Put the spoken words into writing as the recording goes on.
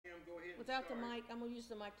Without the mic, I'm going to use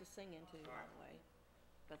the mic to sing into, by the way.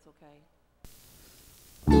 That's okay.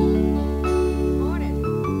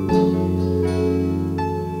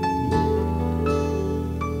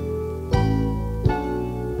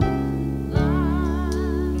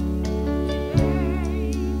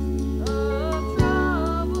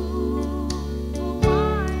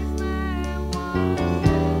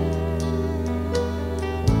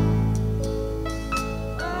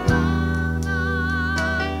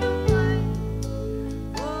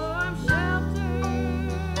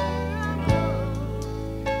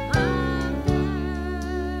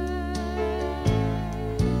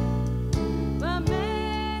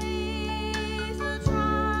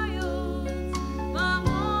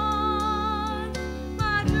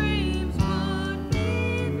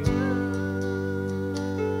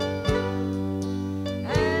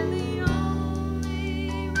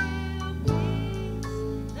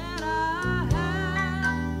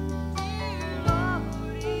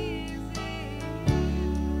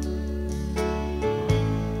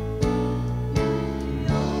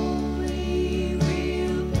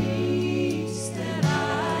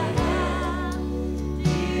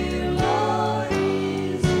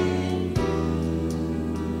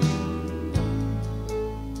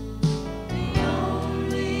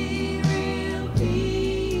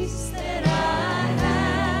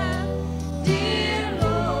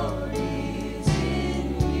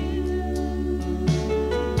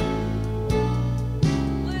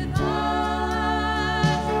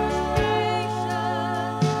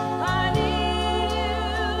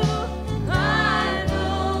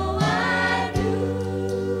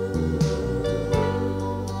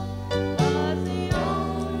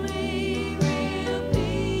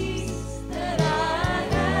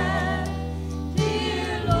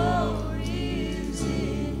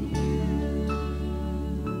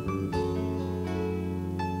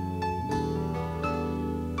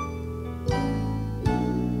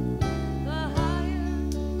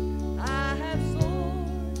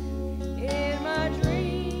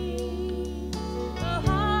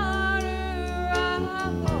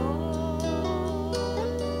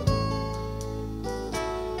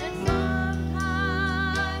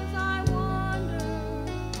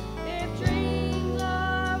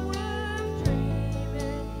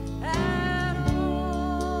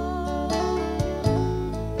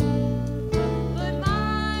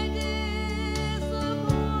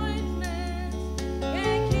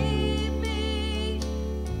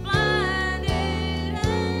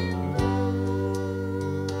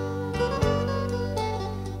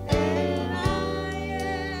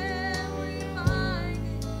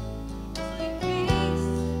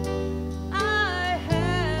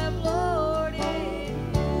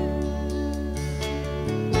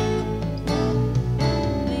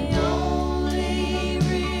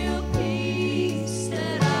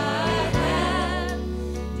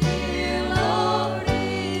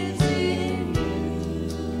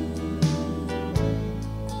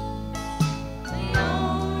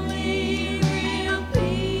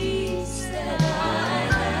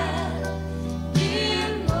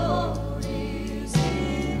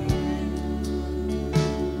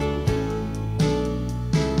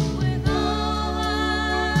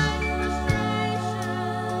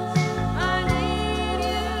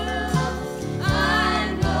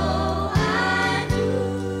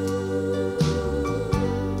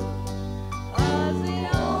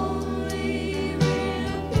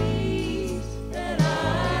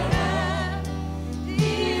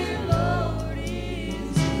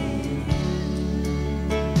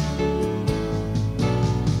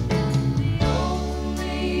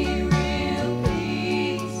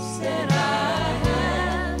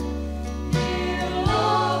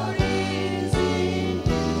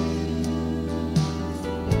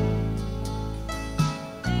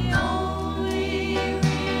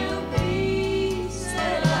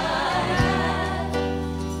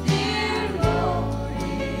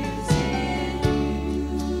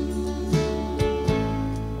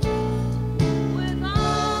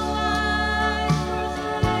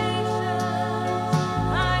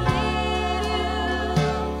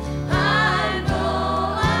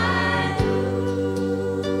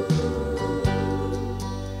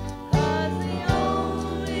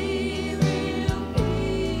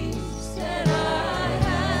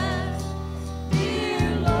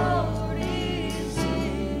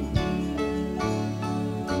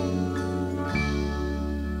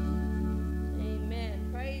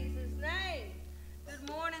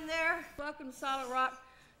 Welcome to Solid Rock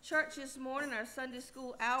Church this morning, our Sunday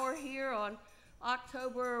school hour here on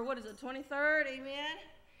October, 23rd, amen?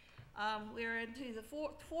 We're into the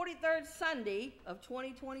 43rd Sunday of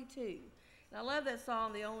 2022. And I love that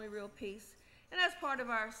song, The Only Real Peace. And as part of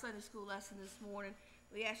our Sunday school lesson this morning,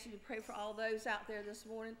 we ask you to pray for all those out there this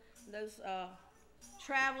morning, those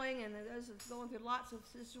traveling and those that's going through lots of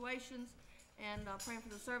situations, and praying for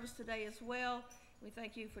the service today as well. We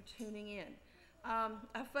thank you for tuning in.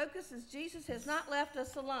 Our focus is Jesus has not left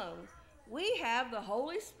us alone. We have the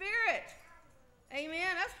Holy Spirit.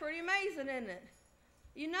 Amen. That's pretty amazing, isn't it?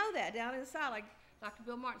 You know that down inside, like Dr.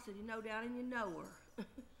 Bill Martin said, you know down in your knower.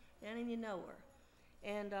 Down in your knower.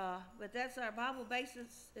 And but that's our Bible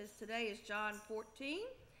basis is today is John 14,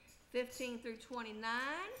 15 through 29.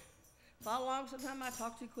 Follow along. Sometimes I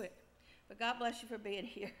talk too quick. But God bless you for being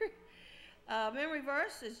here. Memory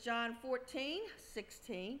verse is John 14,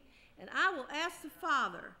 16. And I will ask the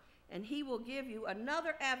Father, and he will give you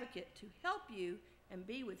another advocate to help you and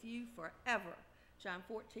be with you forever. John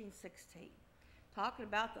 14, 16. Talking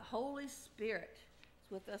about the Holy Spirit.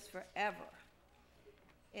 It's with us forever.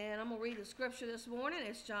 And I'm going to read the scripture this morning.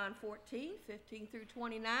 It's John 14, 15 through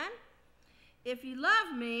 29. If you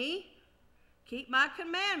love me, keep my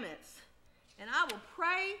commandments, and I will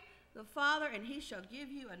pray the Father, and he shall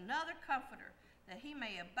give you another comforter, that he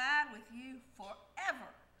may abide with you forever,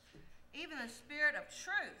 even the Spirit of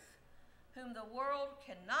truth, whom the world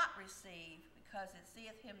cannot receive, because it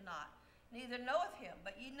seeth him not, neither knoweth him.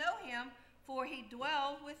 But ye know him, for he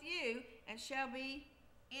dwelleth with you, and shall be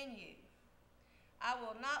in you. I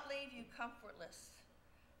will not leave you comfortless.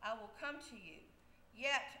 I will come to you.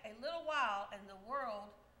 Yet a little while, and the world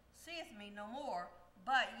seeth me no more,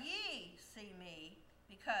 but ye see me,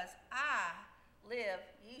 because I live,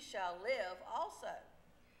 ye shall live also.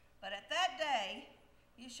 But at that day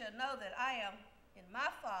ye shall know that I am in my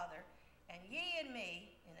Father, and ye in me,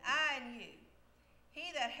 and I in you.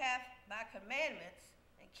 He that hath my commandments,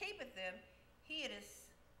 and keepeth them, he it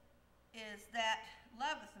is that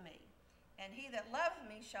loveth me. And he that loveth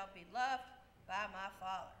me shall be loved by my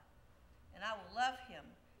Father. And I will love him,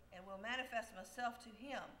 and will manifest myself to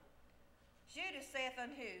him. Judas saith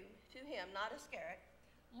to him, not Iscariot,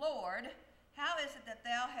 Lord, how is it that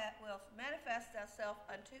thou wilt manifest thyself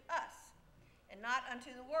unto us, and not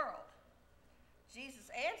unto the world? Jesus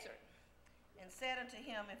answered and said unto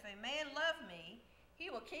him, If a man love me, he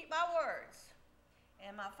will keep my words,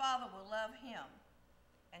 and my Father will love him,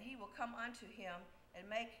 and he will come unto him, and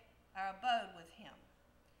make our abode with him.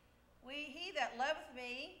 He that loveth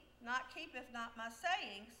me keepeth not my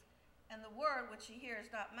sayings, and the word which ye hear is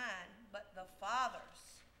not mine, but the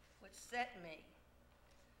Father's which sent me.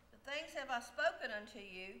 The things have I spoken unto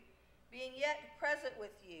you, being yet present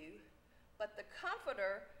with you, but the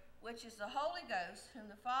Comforter, which is the Holy Ghost, whom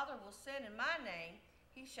the Father will send in my name,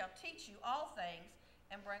 he shall teach you all things,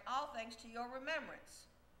 and bring all things to your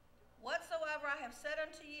remembrance. Whatsoever I have said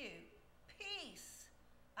unto you, peace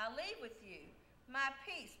I leave with you. My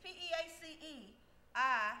peace, P-E-A-C-E,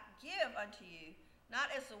 I give unto you,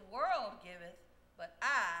 not as the world giveth, but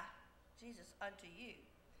I, Jesus, unto you.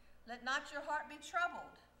 Let not your heart be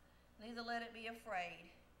troubled, neither let it be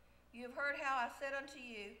afraid. You have heard how I said unto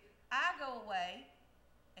you, I go away,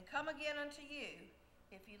 and come again unto you.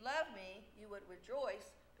 If you love me, you would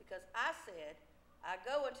rejoice, because I said, I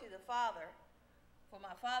go unto the Father, for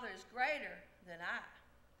my Father is greater than I.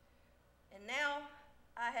 And now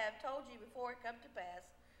I have told you before it come to pass,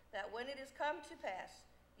 that when it is come to pass,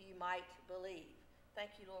 you might believe.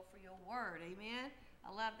 Thank you, Lord, for your word. Amen.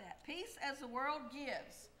 I love that. Peace as the world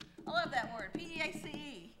gives. I love that word,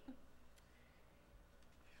 P-E-A-C-E.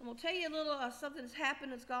 I'm going to tell you a little something that's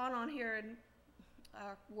happened that's gone on here in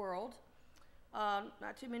our world.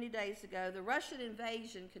 Not too many days ago, the Russian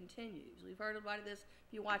invasion continues. We've heard about this.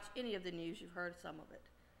 If you watch any of the news, you've heard some of it.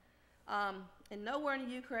 And nowhere in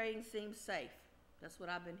Ukraine seems safe. That's what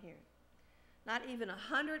I've been hearing. Not even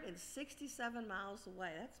 167 miles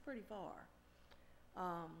away. That's pretty far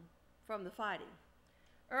from the fighting.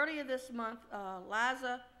 Earlier this month,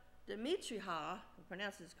 Liza Dmitrieva, if I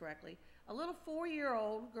pronounce this correctly, a little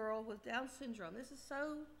 4-year-old girl with Down syndrome. This is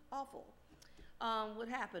so awful. What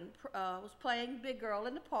happened, was playing big girl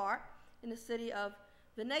in the park in the city of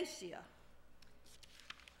Venetia,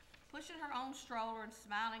 pushing her own stroller and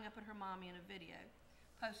smiling up at her mommy in a video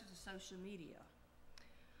posted to social media.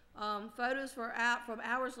 Photos from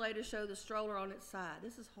hours later show the stroller on its side.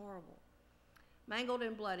 This is horrible. Mangled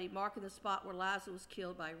and bloody, marking the spot where Liza was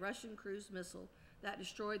killed by a Russian cruise missile that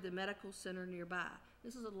destroyed the medical center nearby.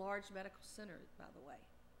 This is a large medical center, by the way.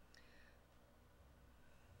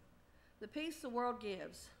 The peace the world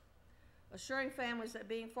gives, assuring families that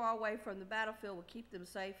being far away from the battlefield will keep them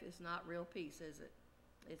safe, is not real peace, is it?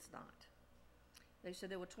 It's not. They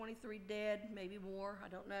said there were 23 dead, maybe more, I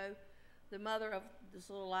don't know. the mother of this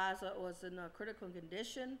little Liza was in a critical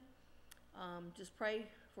condition. Just pray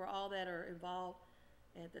for all that are involved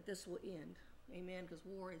and that this will end. Amen, because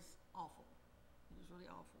war is awful. It is really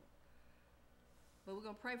awful. But we're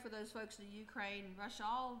going to pray for those folks in Ukraine, Russia,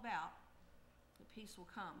 all about, that peace will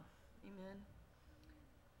come. Amen.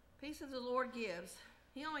 Peace that the Lord gives.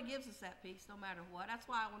 He only gives us that peace no matter what. That's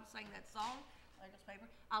why I want to sing that song, like this paper.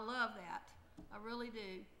 I love that. I really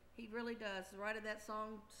do. He really does. The writer of that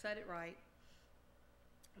song said it right.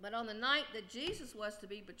 But on the night that Jesus was to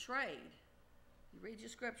be betrayed, you read your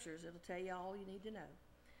scriptures, it'll tell you all you need to know.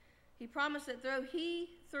 He promised that though he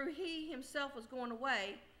himself was going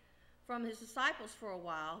away from his disciples for a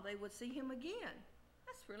while, they would see him again.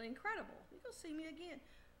 That's really incredible. You're going to see me again.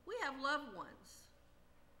 We have loved ones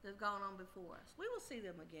that have gone on before us. We will see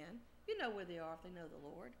them again. You know where they are if they know the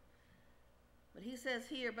Lord. But he says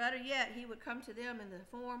here, better yet, he would come to them in the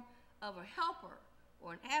form of a helper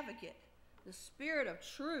or an advocate, the Spirit of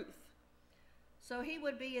truth. So he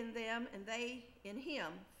would be in them and they in him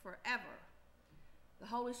forever. The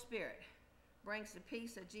Holy Spirit brings the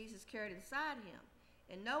peace that Jesus carried inside him.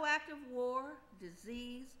 And no act of war,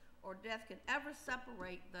 disease, or death can ever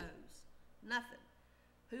separate those. Nothing.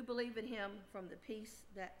 Who believe in him from the peace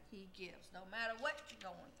that he gives, no matter what you're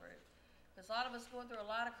going through. Because a lot of us going through a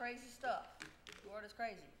lot of crazy stuff. The world is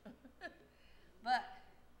crazy. But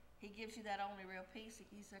he gives you that only real peace.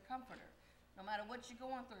 He's a comforter. No matter what you're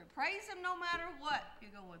going through. Praise him no matter what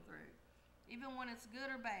you're going through. Even when it's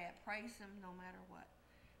good or bad, praise him no matter what.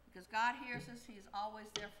 Because God hears us. He is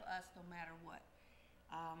always there for us no matter what.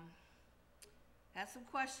 Have some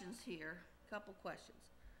questions here. A couple questions.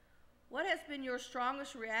 What has been your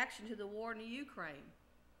strongest reaction to the war in the Ukraine?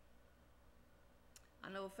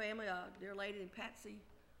 I know a family, a dear lady named Patsy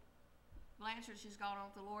Blanchard, she's gone on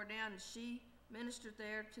with the Lord now, and she ministered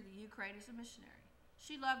there to the Ukraine as a missionary.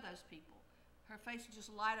 She loved those people. Her face would just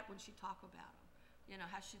light up when she talked about them, you know,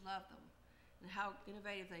 how she loved them and how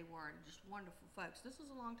innovative they were and just wonderful folks. This was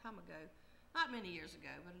a long time ago, not many years ago,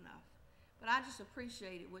 but enough. But I just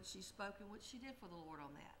appreciated what she spoke and what she did for the Lord on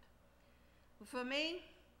that. But for me,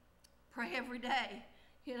 pray every day,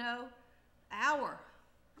 you know, hour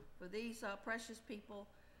for these precious people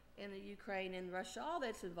in the Ukraine and Russia, all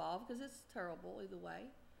that's involved, because it's terrible either way.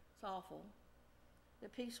 It's awful. The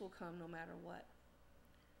peace will come no matter what.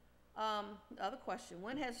 Other question,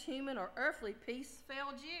 when has human or earthly peace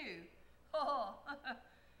failed you? Oh,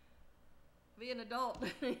 be an adult,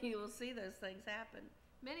 you will see those things happen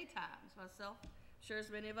many times. Myself, sure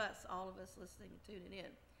as many of us, all of us listening and tuning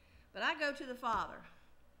in. But I go to the Father,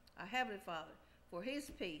 our Heavenly Father, for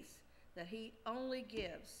his peace that he only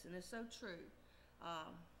gives, and it's so true.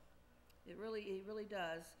 It really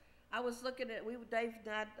does. I was looking at, Dave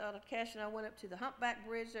and I, Cash and I went up to the Humpback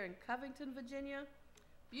Bridge there in Covington, Virginia.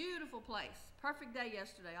 Beautiful place. Perfect day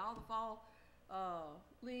yesterday. All the fall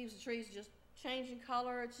leaves, the trees just changing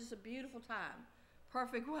color. It's just a beautiful time.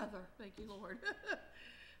 Perfect weather. Thank you, Lord.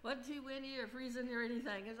 Wasn't too windy or freezing or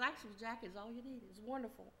anything. It's actually jacket is all you need. It's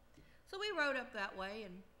wonderful. So we rode up that way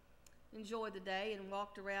and enjoyed the day and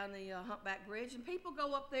walked around the Humpback Bridge. And people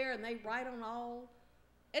go up there and they ride on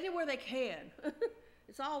anywhere they can.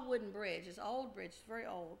 It's all wooden bridge. It's an old bridge. It's very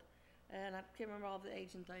old. And I can't remember all the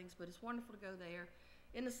age and things, but it's wonderful to go there.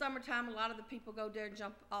 In the summertime, a lot of the people go there and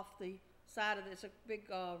jump off the side of this, a big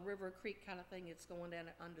river creek kind of thing that's going down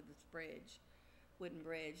under this bridge, wooden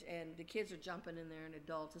bridge. And the kids are jumping in there and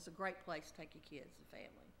adults. It's a great place to take your kids and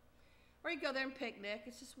family. Or you go there and picnic.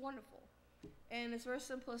 It's just wonderful. And it's very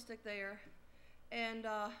simplistic there. And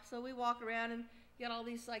so we walk around and get all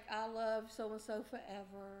these, like, I love so-and-so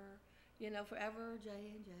forever. You know, forever, J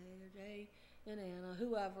and J, or J and Anna,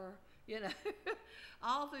 whoever, you know,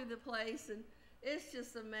 all through the place. And it's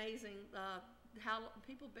just amazing how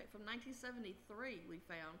people, from 1973, we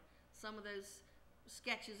found some of those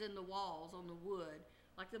sketches in the walls on the wood,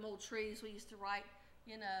 like them old trees we used to write,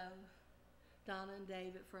 you know, Donna and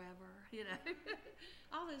David forever, you know,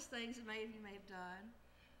 all those things that you may have done.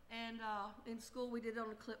 And in school we did it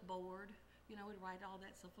on a clipboard, you know, we'd write all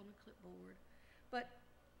that stuff on a clipboard. But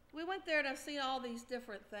we went there and I've seen all these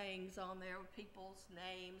different things on there with people's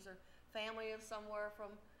names, or family of somewhere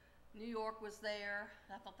from New York was there.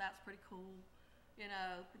 I thought that's pretty cool. You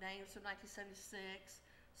know, names from 1976,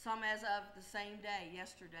 some as of the same day,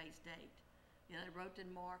 yesterday's date. You know, they wrote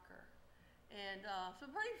in marker. And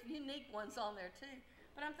some pretty unique ones on there too.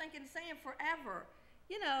 But I'm thinking, saying forever,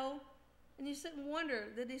 you know, and you sit and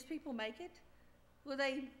wonder, did these people make it? Will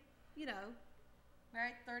they, you know,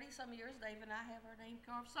 married 30-some years, Dave and I have our name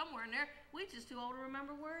carved somewhere in there. We just too old to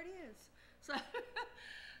remember where it is. So,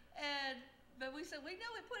 but we said, we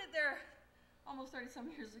know we put it there almost 30-some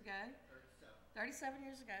years ago. 37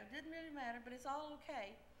 years ago. Didn't really matter, but it's all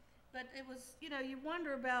okay. But it was, you know, you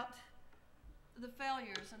wonder about the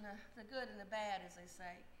failures and the good and the bad, as they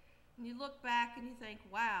say. And you look back and you think,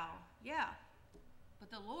 wow, yeah, but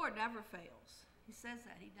the Lord never fails. He says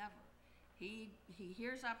that, he never. He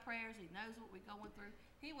hears our prayers, he knows what we're going through.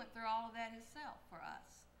 He went through all of that himself for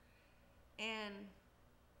us. And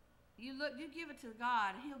you give it to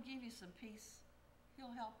God, he'll give you some peace.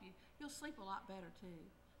 He'll help you. You'll sleep a lot better too.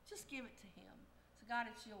 Just give it to him. So God,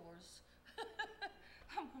 it's yours.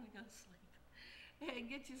 I'm going to go to sleep and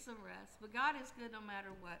get you some rest. But God is good no matter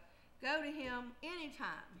what. Go to him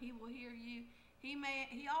anytime. He will hear you. He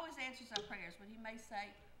always answers our prayers, but he may say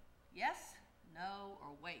yes, no,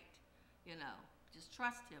 or wait. You know, just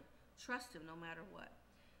trust him. Trust him no matter what.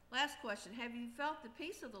 Last question. Have you felt the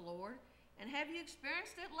peace of the Lord, and have you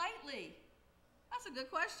experienced it lately? That's a good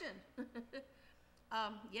question.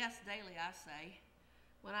 Yes, daily, I say.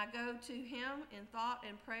 When I go to him in thought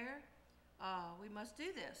and prayer, we must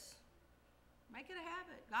do this. Make it a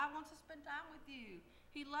habit. God wants to spend time with you.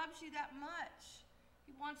 He loves you that much.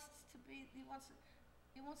 He wants to be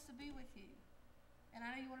with you. And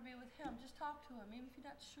I know you want to be with him. Just talk to him, even if you're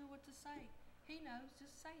not sure what to say. He knows,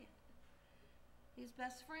 just say it. He's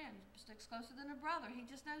best friend, sticks closer than a brother. He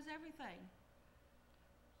just knows everything.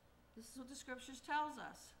 This is what the scriptures tells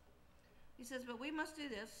us. He says, but we must do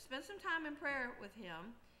this. Spend some time in prayer with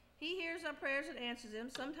him. He hears our prayers and answers them.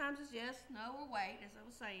 Sometimes it's yes, no, or wait, as I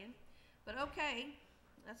was saying. But okay,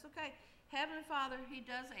 that's okay. Heavenly Father, he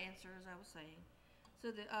does answer, as I was saying.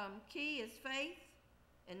 So the key is faith,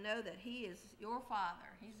 and know that he is your Father.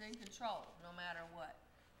 He's in control no matter what.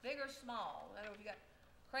 Big or small. I don't know if you got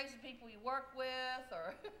crazy people you work with,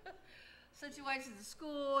 or situations at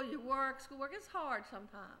school, schoolwork. It's hard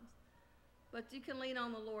sometimes. But you can lean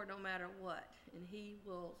on the Lord no matter what, and he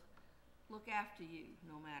will look after you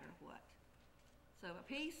no matter what. So a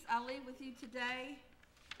peace I'll leave with you today,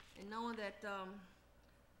 and knowing that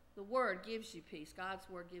the Word gives you peace. God's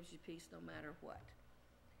Word gives you peace no matter what.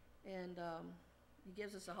 And he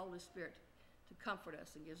gives us the Holy Spirit to comfort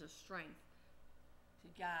us and gives us strength to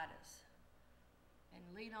guide us. And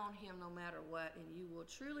lean on him no matter what, and you will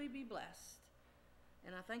truly be blessed.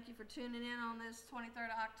 And I thank you for tuning in on this 23rd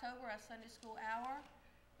of October, our Sunday School Hour,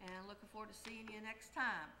 and looking forward to seeing you next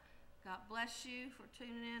time. God bless you for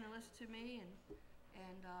tuning in and listening to me,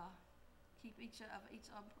 and keep each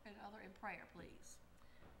other in prayer, please.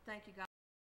 Thank you, God.